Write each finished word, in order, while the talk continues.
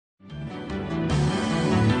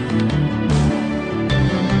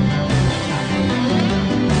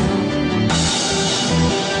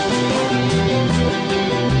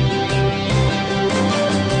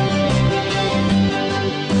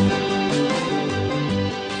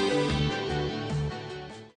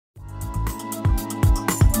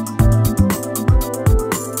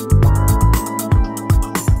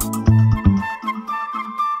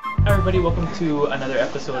welcome to another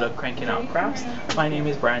episode of Crankin Out Crafts. My name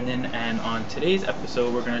is Brandon, and on today's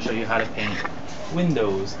episode we're going to show you how to paint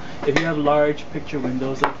windows. If you have large picture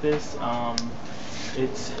windows like this,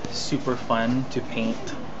 it's super fun to paint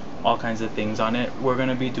all kinds of things on it. We're going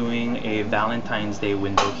to be doing a Valentine's Day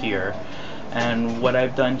window here, and what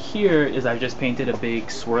I've done here is I've just painted a big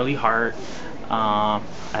swirly heart.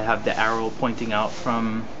 I have the arrow pointing out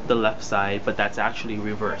from the left side, but that's actually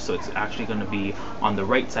reversed, so it's actually going to be on the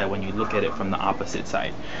right side when you look at it from the opposite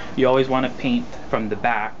side. You always want to paint from the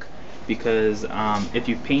back, because if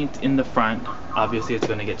you paint in the front, obviously it's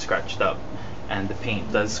going to get scratched up, and the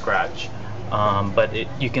paint does scratch, but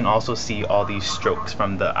you can also see all these strokes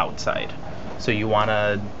from the outside, so you want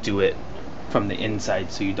to do it from the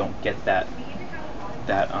inside so you don't get that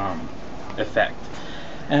effect.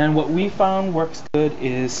 And what we found works good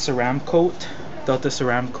is Ceramcoat. Delta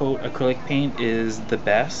Ceramcoat acrylic paint is the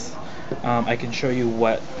best. I can show you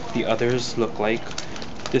what the others look like.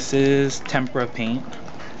 This is tempera paint.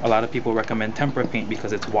 A lot of people recommend tempera paint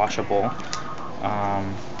because it's washable.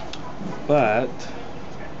 But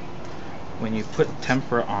when you put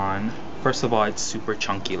tempera on, first of all, it's super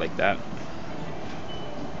chunky like that.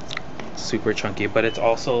 Super chunky, but it's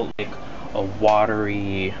also like a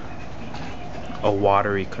watery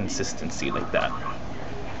consistency like that.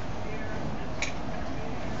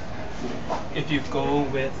 If you go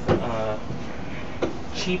with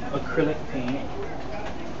cheap acrylic paint,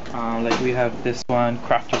 like we have this one,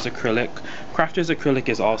 Crafter's Acrylic. Crafter's Acrylic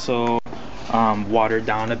is also watered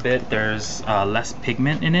down a bit. There's less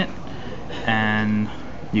pigment in it, and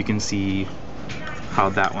you can see how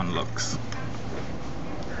that one looks.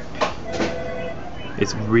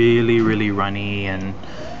 It's really runny, and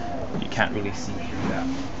you can't really see through that.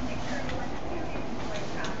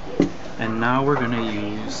 And now we're going to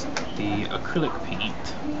use the acrylic paint.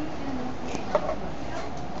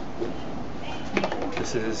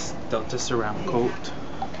 This is Delta Ceramcoat.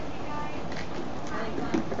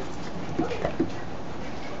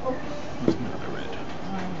 Where's my other red?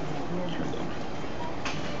 Here we go.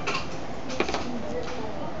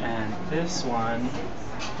 And this one,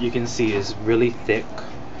 you can see, is really thick.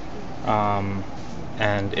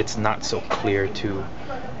 And it's not so clear too,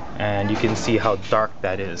 and you can see how dark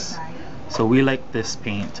that is. So we like this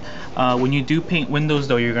paint. When you do paint windows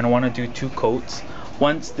though, you're going to want to do 2 coats.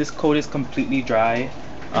 Once this coat is completely dry,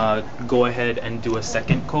 go ahead and do a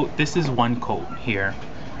second coat. This is 1 coat here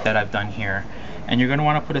that I've done here, and you're going to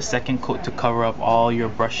want to put a second coat to cover up all your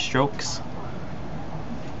brush strokes,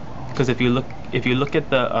 because if you look at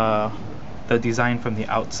the design from the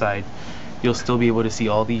outside, you'll still be able to see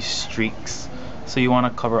all these streaks. So you want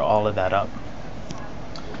to cover all of that up.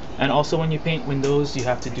 And also when you paint windows, you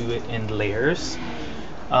have to do it in layers.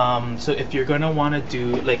 So if you're going to want to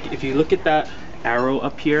do, like, if you look at that arrow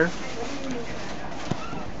up here,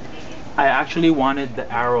 I actually wanted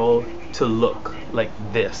the arrow to look like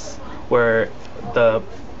this, where the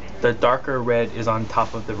darker red is on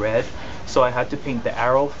top of the red. So I had to paint the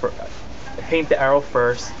arrow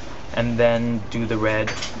first, and then do the red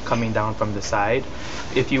coming down from the side.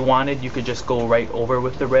 If you wanted, you could just go right over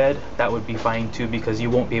with the red. That would be fine too, because you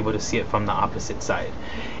won't be able to see it from the opposite side.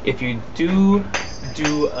 If you do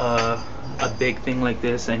a big thing like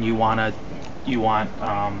this, and you want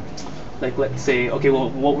like, let's say, okay, well,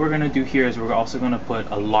 what we're gonna do here is we're also gonna put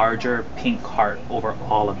a larger pink heart over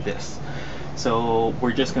all of this. So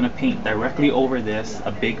we're just gonna paint directly over this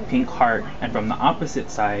a big pink heart, and from the opposite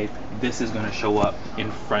side, this is gonna show up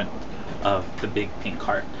in front of the big pink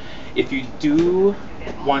heart. If you do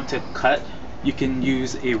want to cut, you can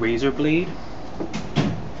use a razor blade,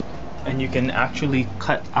 and you can actually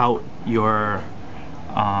cut out your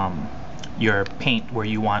paint where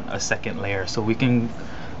you want a second layer. So we can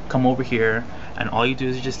come over here, and all you do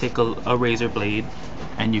is just take a razor blade,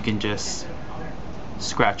 and you can just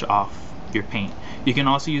scratch off your paint. You can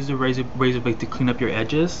also use the razor blade to clean up your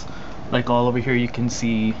edges. Like all over here, you can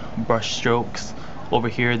see brush strokes. Over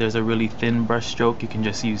here, there's a really thin brush stroke. You can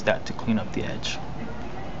just use that to clean up the edge.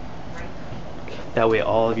 That way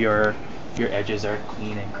all of your edges are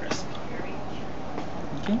clean and crisp.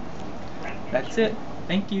 Okay, that's it.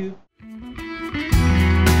 Thank you.